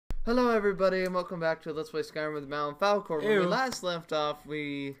Hello everybody and welcome back to Let's Play Skyrim with Mal and Falcor. When we last left off,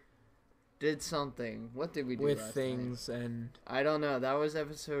 we did something. What did we do with last things night? and I don't know. That was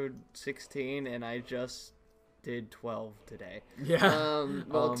episode 16 and I just did 12 today. yeah.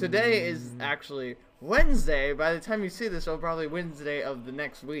 Well, today is actually Wednesday. By the time you see this, it'll probably Wednesday of the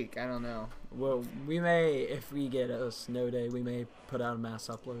next week. I don't know. Well, we may, if we get a snow day, we may put out a mass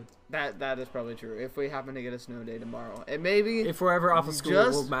upload. That is probably true. If we happen to get a snow day tomorrow, and maybe if we're ever off of school,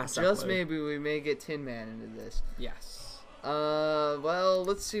 we'll mass upload. Just maybe we may get Tin Man into this. Yes. Well,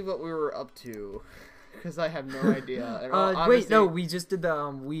 let's see what we were up to, because I have no idea. And wait, no, we just did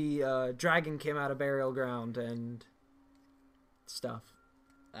the dragon came out of burial ground and stuff.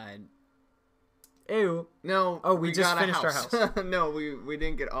 Ew. No. Oh, we just got finished our house. No, we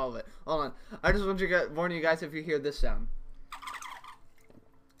didn't get all of it. Hold on. I just want to warn you guys if you hear this sound.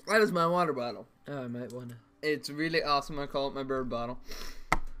 That is my water bottle. Oh, I might wanna. It's really awesome. I call it my bird bottle.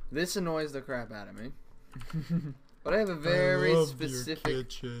 This annoys the crap out of me. But I have a very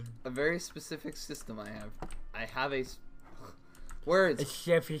specific system. I have a words.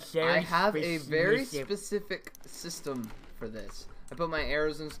 I have a very specific system for this. I put my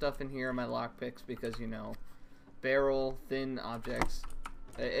arrows and stuff in here, my lockpicks, because, you know, barrel, thin objects.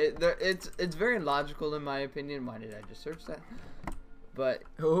 It's very logical in my opinion. Why did I just search that? But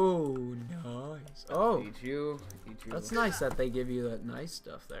oh, nice. Oh, eat you. That's nice that they give you that nice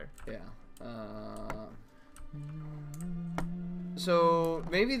stuff there. Yeah. So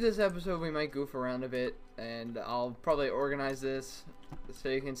maybe this episode we might goof around a bit, and I'll probably organize this so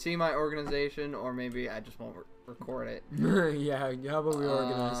you can see my organization, or maybe I just won't record it. Yeah, how about we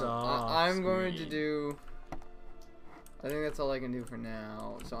organize? I'm going to do. I think that's all I can do for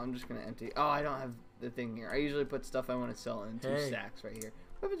now. So I'm just gonna empty. Oh, I don't have the thing here. I usually put stuff I want to sell in two stacks right here.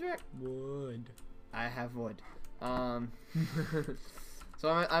 Weapons rack. Wood. I have wood. So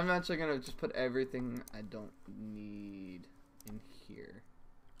I'm actually gonna just put everything I don't need in here.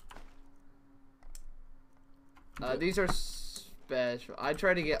 These are special. I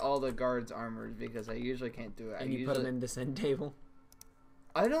try to get all the guards' armors because I usually can't do it. And you put them in this end table?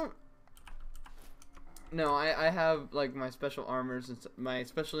 I don't. No, I have like my special armors and my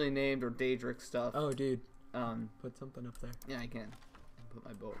specially named or Daedric stuff. Oh, dude. Put something up there. Yeah, I can. Put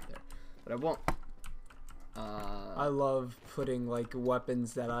my bow up there, but I won't. I love putting like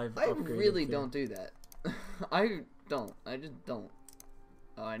weapons that I've upgraded. I really don't do that. I don't. I just don't.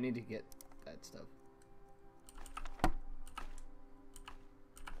 Oh, I need to get that stuff.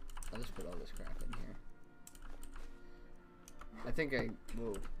 I'll just put all this crap in here. I think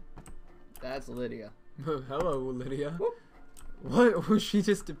whoa. That's Lydia. Hello, Lydia. Whoop. What? Was she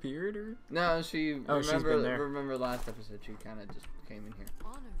just appeared or? No, she. Oh, she's been there. Remember last episode? She kind of just came in here.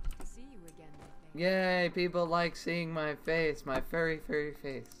 Honored to see you again. Yay! People like seeing my face, my furry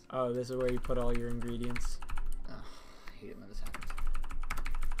face. Oh, this is where you put all your ingredients. Oh, I hate it when this happens.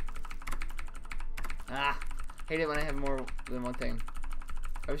 Ah, hate it when I have more than one thing.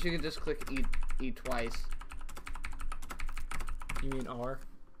 I wish you could just click E twice. You mean R?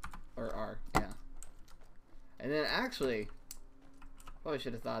 Or R, yeah. And then actually, probably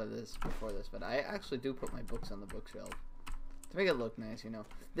should have thought of this before this, but I actually do put my books on the bookshelf to make it look nice, you know.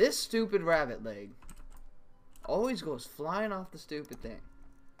 This stupid rabbit leg always goes flying off the stupid thing.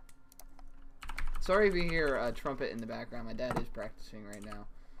 Sorry if you hear a trumpet in the background. My dad is practicing right now.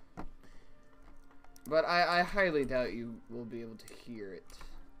 But I highly doubt you will be able to hear it.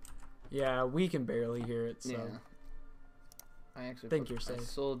 Yeah, we can barely hear it, so. Yeah. I actually think put you're safe.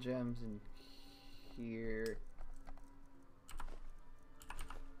 soul gems in here.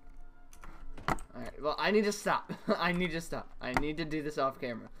 Alright, well, I need to stop. I need to stop. I need to do this off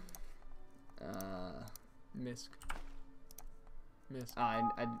camera. Misk.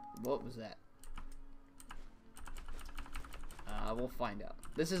 What was that? We'll find out.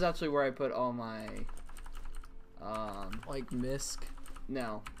 This is actually where I put all my, like Misk?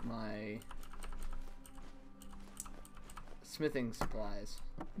 No, my smithing supplies.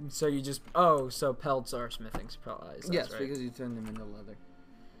 So you just, so pelts are smithing supplies. That's yes, right. because you turn them into leather.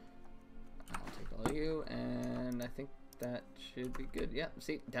 I'll take all of you, and I think that should be good. Yeah,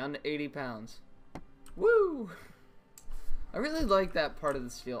 see, down to 80 pounds. Woo! I really like that part of the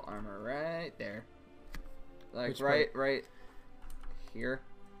steel armor right there. Like, right here.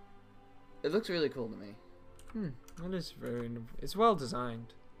 It looks really cool to me. That is it's well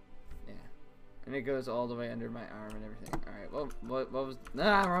designed. Yeah. And it goes all the way under my arm and everything. Alright, well, what was...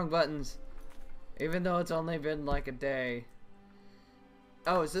 wrong buttons. Even though it's only been like a day.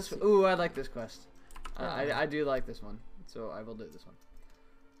 Oh, is this... Ooh, I like this quest. I do like this one. So I will do this one.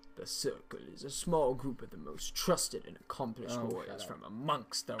 The Circle is a small group of the most trusted and accomplished warriors from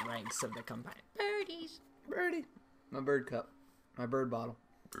amongst the ranks of the company. Birdies. Birdie. My bird cup. My bird bottle.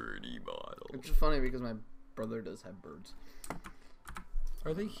 Birdie bottle. Which is funny because my brother does have birds.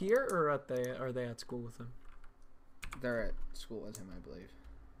 Are they here or are they at school with him? They're at school with him, I believe.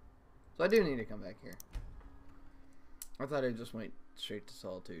 So I do need to come back here. I thought I just went straight to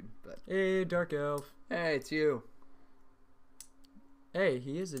Solitude, but... Hey, Dark Elf. Hey, it's you. Hey,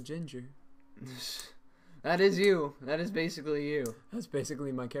 he is a ginger. That is you. That is basically you. That's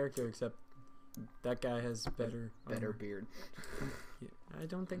basically my character, except that guy has better beard. Yeah, I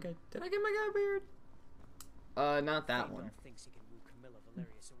don't think I... Did I get my guy a beard? Not that one. Thinks he can woo Camilla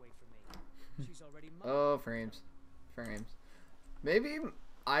Valerius away from me. She's already oh, frames. Frames. Maybe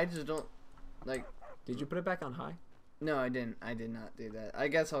I just don't... Like... Did you put it back on high? No, I didn't. I did not do that. I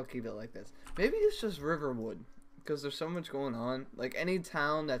guess I'll keep it like this. Maybe it's just Riverwood. Because there's so much going on. Like, any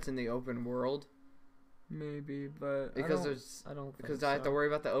town that's in the open world. Maybe, but because I don't because I have to worry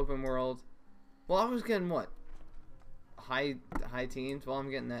about the open world. Well, I was getting what? High teens? Well, I'm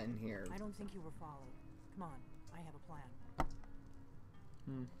getting that in here. I don't think you were followed. Come on, I have a plan.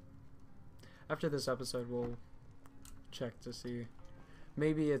 After this episode, we'll check to see.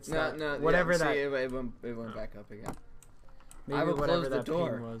 Maybe it's no, whatever that. See, it went back up again. Maybe I will whatever close the that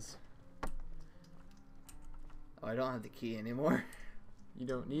door. ping was. Oh, I don't have the key anymore. You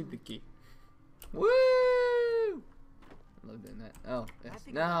don't need the key. Woo! I love doing that. Oh, yes.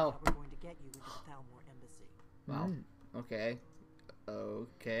 No. We're going to get you into the Thalmor embassy. Wow. Okay.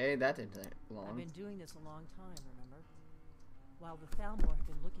 Okay, that didn't take long. I've been doing this a long time, remember? While the Thalmor have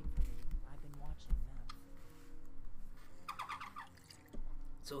been looking for me, I've been watching them.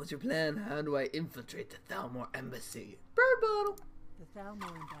 So what's your plan? How do I infiltrate the Thalmor embassy? Bird bottle! The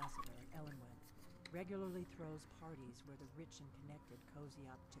Thalmor ambassador, Elenwen, regularly throws parties where the rich and connected cozy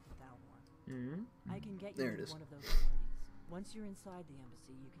up to the Thalmor. I can get you into one of those parties. Once you're inside the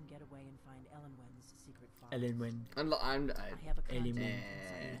embassy, you can get away and find Elenwen's secret files. Elenwen. I have a contact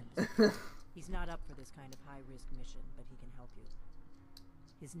inside the embassy. He's not up for this kind of high-risk mission, but he can help you.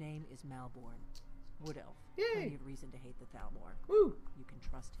 His name is Malborn. Wood Elf. Yay! Plenty of reason to hate the Thalmor. Woo! You can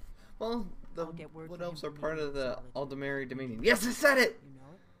trust him. Well, the I'll get word Wood from Elves him are to part meet of you in the Solitude. Aldemary Dominion. Yes, I said it! You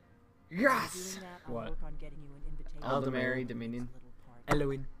know it? Yes! Doing that, I'll What? work on getting you an invitation. Aldemary to Dominion. this little party.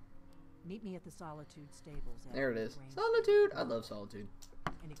 Eloin. Meet me at the Solitude stables. There it after is. the rain. Solitude! I love Solitude.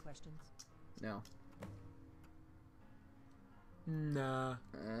 Any questions? No. Nah.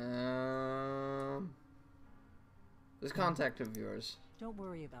 This contact of yours. Don't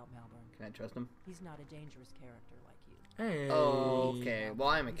worry about Malborn. Can I trust him? He's not a dangerous character like you. Hey. Oh, okay. Well,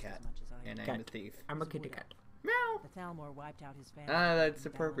 I'm a At least cat. as much as I And am. I'm a thief. I'm a kitty cat. Meow! The Thalmor wiped out his family. Ah, that's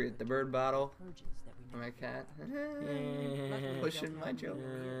and appropriate. The Balin bird bottle. purges that we My never cat. forgot. Luckily, we Pushing don't my have joke. him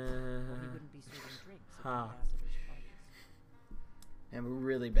over here, or he wouldn't be serving drinks at the Ha. ambassador's parties. And we're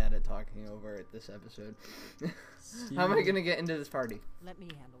really bad at talking over it this episode. How am I gonna get into this party? Let me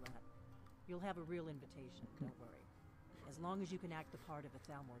handle that. You'll have a real invitation, don't worry. As long as you can act the part of a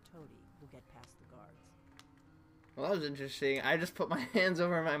Thalmor toady, you'll get past the guards. Well, that was interesting. I just put my hands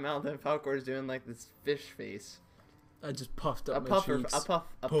over my mouth and Falcor's doing like this fish face. I just puffed A up my puffer, cheeks. a puff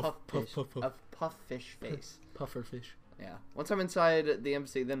fish, puff. a puff fish face. Puffer fish. Yeah. Once I'm inside the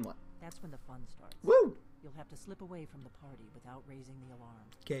embassy, then what? That's when the fun starts. Woo! You'll have to slip away from the party without raising the alarm.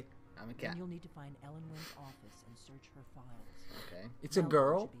 Okay. I'm a Then cat. you'll need to find Elenwen's office and search her files. Okay. It's a Malborn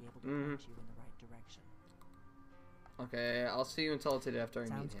girl. should be able to point you in the right direction. Okay, I'll see you in Solitude after I meet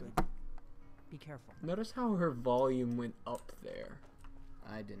Sounds him. good. Be careful. Notice how her volume went up there.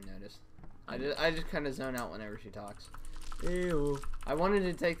 I didn't notice. I just kind of zone out whenever she talks. Ew. I wanted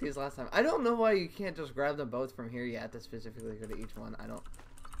to take these last time. I don't know why you can't just grab them both from here. You have to specifically go to each one. I don't.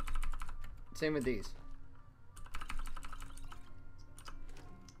 Same with these.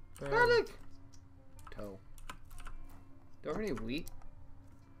 Garlic! Toe. Do I have any wheat?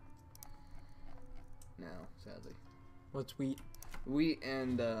 No, sadly. What's wheat? Wheat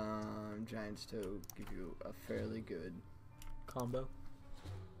and Giant's Toe give you a fairly good. Combo.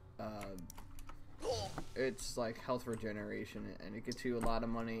 It's like health regeneration, and it gets you a lot of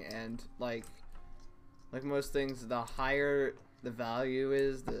money. And like most things, the higher the value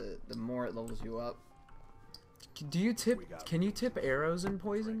is, the more it levels you up. Do you tip? Can you tip arrows and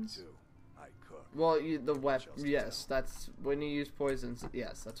poisons? Well, the weapon, yes, that's when you use poisons.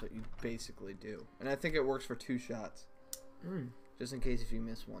 Yes, that's what you basically do, and I think it works for 2 shots, just in case if you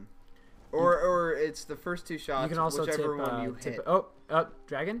miss one, or it's the first 2 shots. You can also whichever tip, one you hit.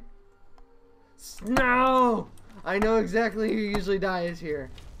 Dragon. No, I know exactly who usually dies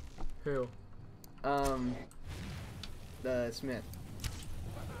here. Who? The Smith.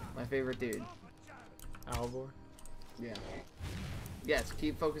 My favorite dude. Alvor. Yeah. Yes,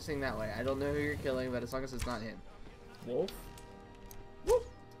 keep focusing that way. I don't know who you're killing, but as long as it's not him. Wolf? Whoop!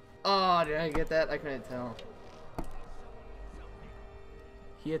 Oh, did I get that? I couldn't tell.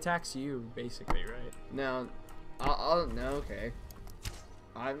 He attacks you, basically, right? No. No, okay.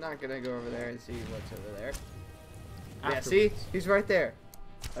 I'm not gonna go over there and see what's over there. Yeah, see? He's right there.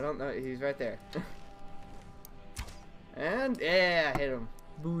 I don't know. He's right there. And, yeah, I hit him.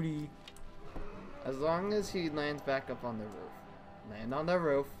 Booty. As long as he lands back up on the roof. Land on the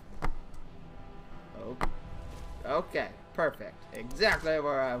roof. Oh. Okay, perfect. Exactly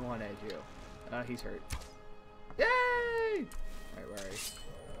where I wanted you. He's hurt. Yay! Alright, where are you?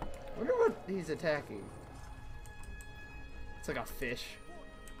 I wonder what he's attacking. It's like a fish.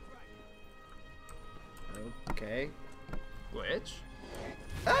 Okay. Glitch?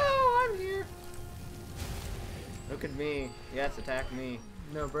 Oh, I'm here. Look at me. Yes, attack me.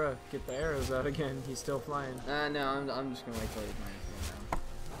 No, bro. Get the arrows out again. He's still flying. No, I'm just gonna wait till he's minus 1 now.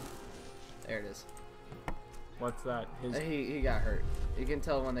 There it is. What's that? His... He got hurt. You can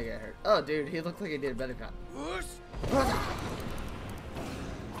tell when they get hurt. Oh, dude, he looked like he did a better cut.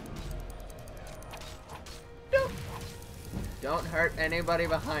 Don't hurt anybody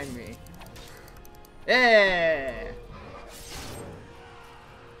behind me. Yeah.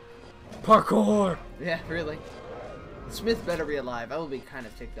 Parkour! Yeah, really. Smith better be alive. I will be kind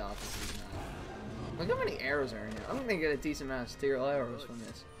of ticked off if he's not. Look how many arrows are in here. I'm gonna get a decent amount of steel arrows from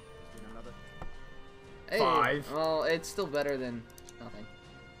this. Hey, 5. well, it's still better than nothing.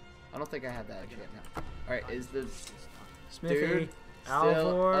 I don't think I have that yet. No. Alright, is the Smithy, dude still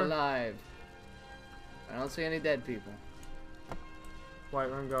Alvor, alive? I don't see any dead people.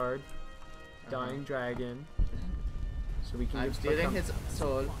 Whiterun Guard, Dying Dragon. So we can. I'm stealing his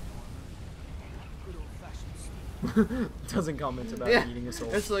soul. Doesn't comment about eating a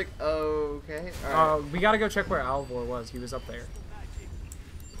soul. It's like, okay. Alright. We gotta go check where Alvor was. He was up there.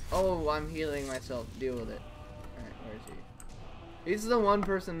 Oh, I'm healing myself. Deal with it. Alright, where is he? He's the one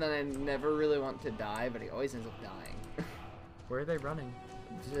person that I never really want to die, but he always ends up dying. Where are they running?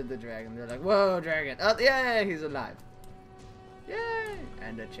 To the dragon. They're like, whoa, dragon. Oh, yeah, he's alive. Yay!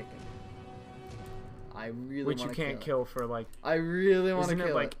 And a chicken. I really Which you can't kill for like. I really want to kill it.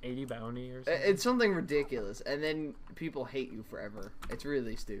 Isn't it like 80 bounty or something? It's something ridiculous, and then people hate you forever. It's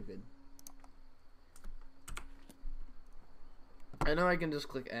really stupid. I know I can just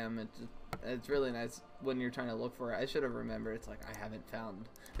click M. It's really nice when you're trying to look for it. I should have remembered. It's like I haven't found.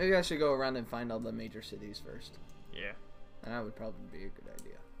 Maybe I should go around and find all the major cities first. Yeah. And that would probably be a good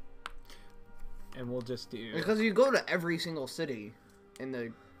idea. And we'll just do. Because you go to every single city in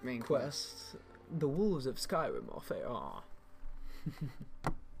the main quest. The wolves of Skyrim are fair. Aw.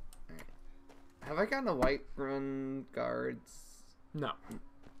 Right. Have I gotten the Whiterun guards? No.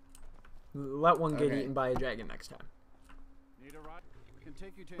 Let one get Okay. eaten by a dragon next time.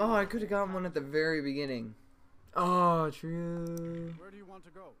 Oh, I could have gotten one at the very beginning. Oh, true. Where do you want to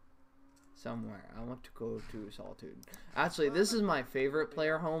go? Somewhere. I want to go to Solitude. Actually, this is my favorite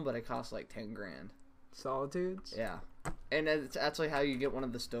player home, but it costs like 10 grand. Solitudes? Yeah. And it's actually how you get one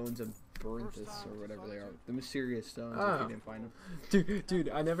of the stones of Berinthus or whatever they are. The mysterious stones if you didn't find them. Dude,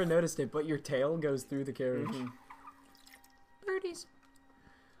 I never noticed it, but your tail goes through the carriage. Birdies.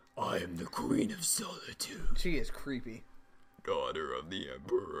 I am the Queen of Solitude. She is creepy. Daughter of the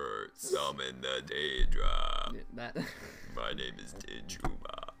Emperor, summon the Daedra. Yeah, that. My name is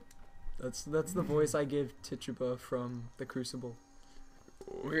Tituba. That's the voice I give Tituba from The Crucible.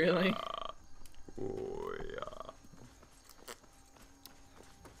 Oh, Really? Yeah. Oh yeah.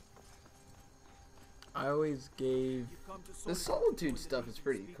 I always gave. The Solitude stuff is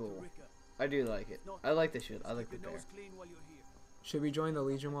pretty cool. I do like it. I like the shit. I like the bear. Should we join the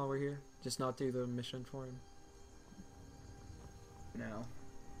Legion while we're here? Just not do the mission for him. No.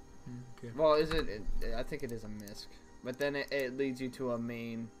 Okay. Well, is it? I think it is a misc. But then it leads you to a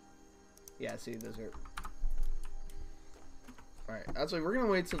main. Yeah, see, those are. Alright, actually, we're gonna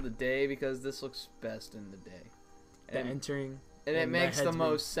wait till the day because this looks best in the day. The entering. And it and makes the headsman.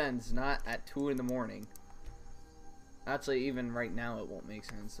 most sense, not at 2 in the morning. Actually, even right now, it won't make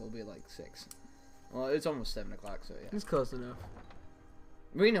sense. It'll be like 6. Well, it's almost 7 o'clock, so yeah. It's close enough.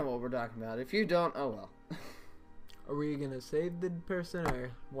 We know what we're talking about. If you don't, oh well. Are we gonna save the person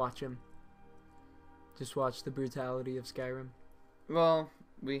or watch him? Just watch the brutality of Skyrim? Well,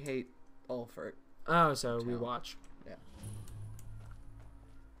 we hate Ulfric. Oh, so we watch. Yeah.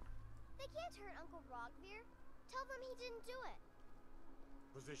 They can't hurt Uncle Rogvir. Tell them he didn't do it.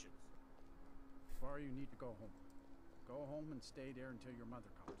 Positions. Far you need to go home. Go home and stay there until your mother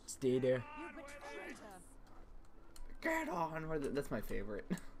comes. Stay there. You betrayed her. Get on with it. That's my favorite.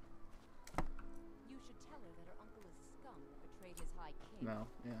 No,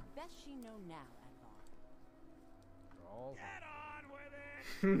 yeah. Best she know now, Advar. All Get on with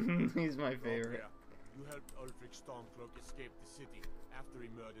it! He's my favorite. You helped Ulfric Stormcloak escape the city after he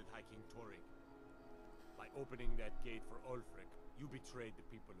murdered High King Torrig. By opening that gate for Ulfric, you betrayed the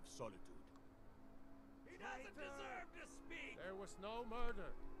people of Solitude. He doesn't deserve to speak! There was no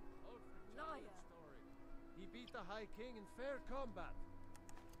murder. Liar! Story. He beat the High King in fair combat.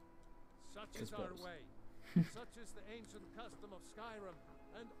 Such is our way. Such is the ancient custom of Skyrim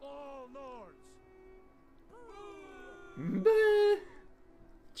and all Nords.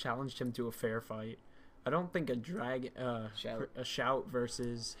 Challenged him to a fair fight. I don't think a shout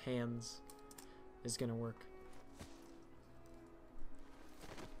versus hands is gonna work.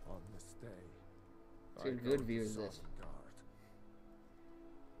 On this day, See a good view of this.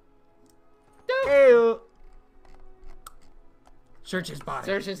 Ew. Search his body.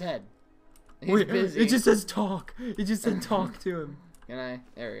 Search his head. He's Wait, busy. it just says talk. It just said talk to him. Can I?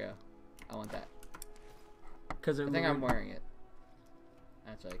 There we go. I want that. Because I think I'm wearing it.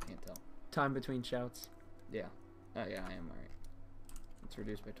 Actually, I can't tell. Time between shouts. Yeah. Oh yeah, I am wearing it. It's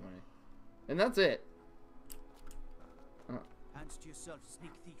reduced by 20. And that's it. Hands to yourself,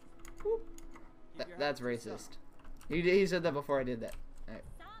 sneak thief. That's racist. He said that before I did that. Alright.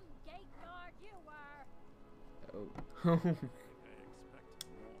 Some gate guard you were. Oh. I expect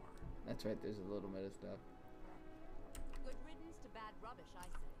more. That's right, there's a little bit of stuff. Good riddance to bad rubbish, I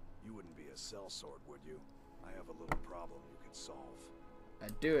say. You wouldn't be a sellsword, would you? I have a little problem you could solve.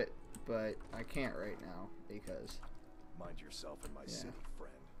 I'd do it, but I can't right now because Mind yourself in my city,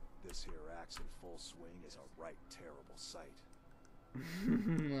 friend. This here axe in full swing is a right terrible sight.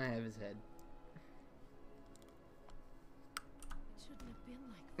 I have his head. It shouldn't have been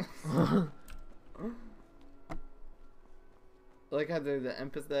like this. I like how they're the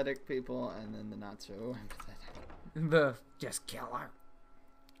empathetic people and then the not so empathetic. The just kill her.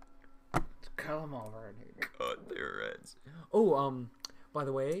 Just kill them all right here. Cut their heads. Oh, by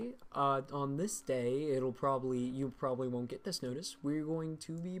the way, on this day, you probably won't get this notice. We're going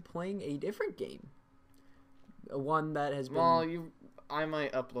to be playing a different game. One that has been. Well, I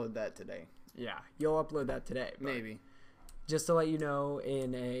might upload that today. Yeah, you'll upload that today. Maybe. Just to let you know,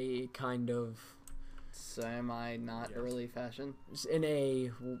 in a kind of. Semi not early fashion. In a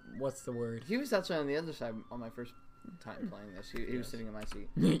what's the word? He was actually on the other side on my first time playing this. He was sitting in my seat.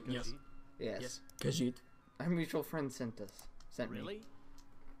 Yes. Yes. Khajiit. Our mutual friend sent me. Really?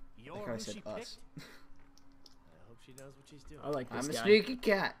 You're I who said she us. picked? I hope she knows what she's doing. I like this I'm guy. a sneaky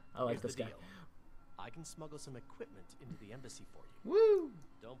cat. I like Here's this the guy. deal. I can smuggle some equipment into the embassy for you. Woo!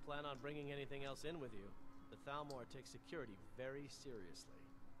 Don't plan on bringing anything else in with you. The Thalmor takes security very seriously.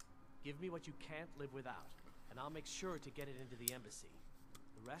 Give me what you can't live without, and I'll make sure to get it into the embassy.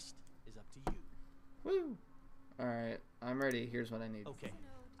 The rest is up to you. Woo! Alright, I'm ready. Here's what I need. Okay,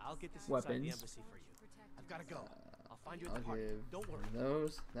 I'll get this inside Weapons. the embassy for you. I've gotta go. I'll find you at I'll the party. give Don't worry.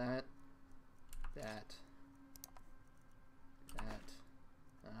 those, that.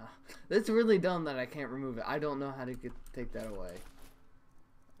 It's really dumb that I can't remove it. I don't know how to take that away.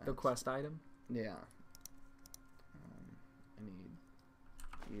 The quest item. Yeah. I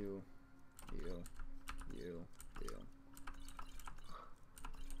need you.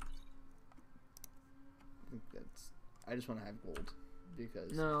 I just want to have gold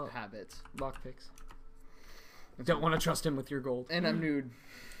because habits. Lockpicks. Don't want to trust him with your gold. And I'm nude.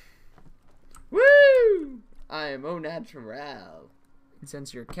 Woo! I am au natural. And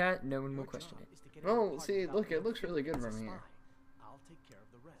since you're a cat, no one will question it. Oh, see, look, it looks really good from here. I'll take care of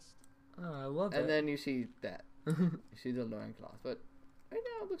the rest. Oh, I love it. And then you see that. You see the loincloth. But right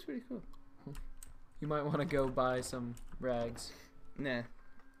now, it looks pretty cool. You might want to go buy some rags. Nah.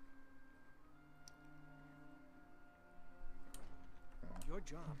 Your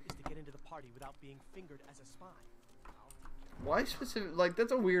job is to get into the party without being fingered as a spy. Why specific? Like,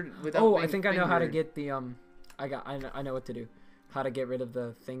 that's a weird. Without Oh, being I think I know how to fingered. get the I know what to do. How to get rid of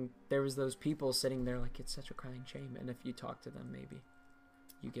the thing. There was those people sitting there like it's such a crying shame, and if you talk to them, maybe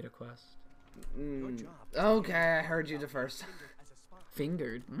you get a quest. Okay, I heard you the first.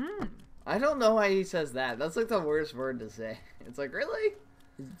 Fingered. I don't know why he says that. That's like the worst word to say. It's like, really?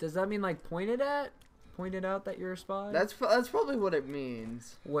 Does that mean like pointed at? Pointed out that you're a spy? That's probably what it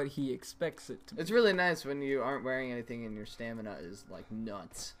means. What he expects it to be. It's really nice when you aren't wearing anything and your stamina is like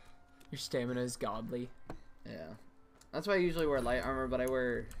nuts. Your stamina is godly. Yeah. That's why I usually wear light armor, but I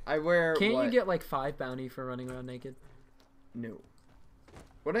wear Can't what? you get like 5 bounty for running around naked? No.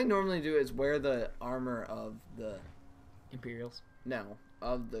 What I normally do is wear the armor of the Imperials? No,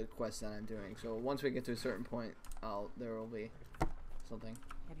 of the quest that I'm doing. So once we get to a certain point, there will be something.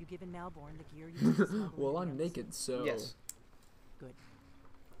 Have you given Malborn the gear you need to smuggle Well, into I'm the naked, so... Yes. Good.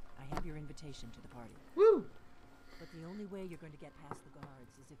 invitation to the party. Woo! But the only way you're going to get past the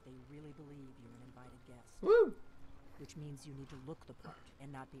guards is if they really believe you're an invited guest. Woo! Which means you need to look the part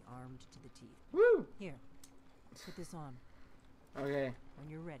and not be armed to the teeth. Woo! Here, put this on. Okay. When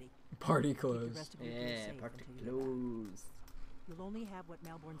you're ready. Party clothes. Yeah, party clothes. You'll only have what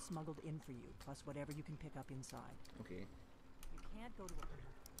Malborn smuggled in for you, plus whatever you can pick up inside. Okay. You can't go to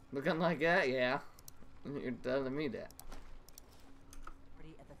a Looking like that, yeah. You're telling me that.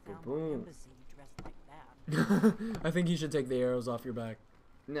 Party at the Thalmor embassy dressed like that. I think you should take the arrows off your back.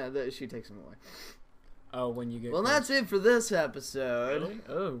 No, she takes them away. Oh, when you get. Well, that's it for this episode. Really?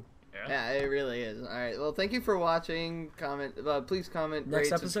 Oh. Yeah, it really is. All right. Well, thank you for watching. Comment. Please comment,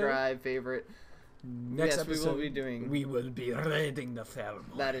 Next rate, episode? subscribe, favorite. Next yes, episode, we will be doing. We will be raiding the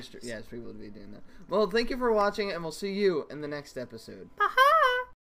Falcor. That is true. Yes, we will be doing that. Well, thank you for watching, and we'll see you in the next episode. Bye.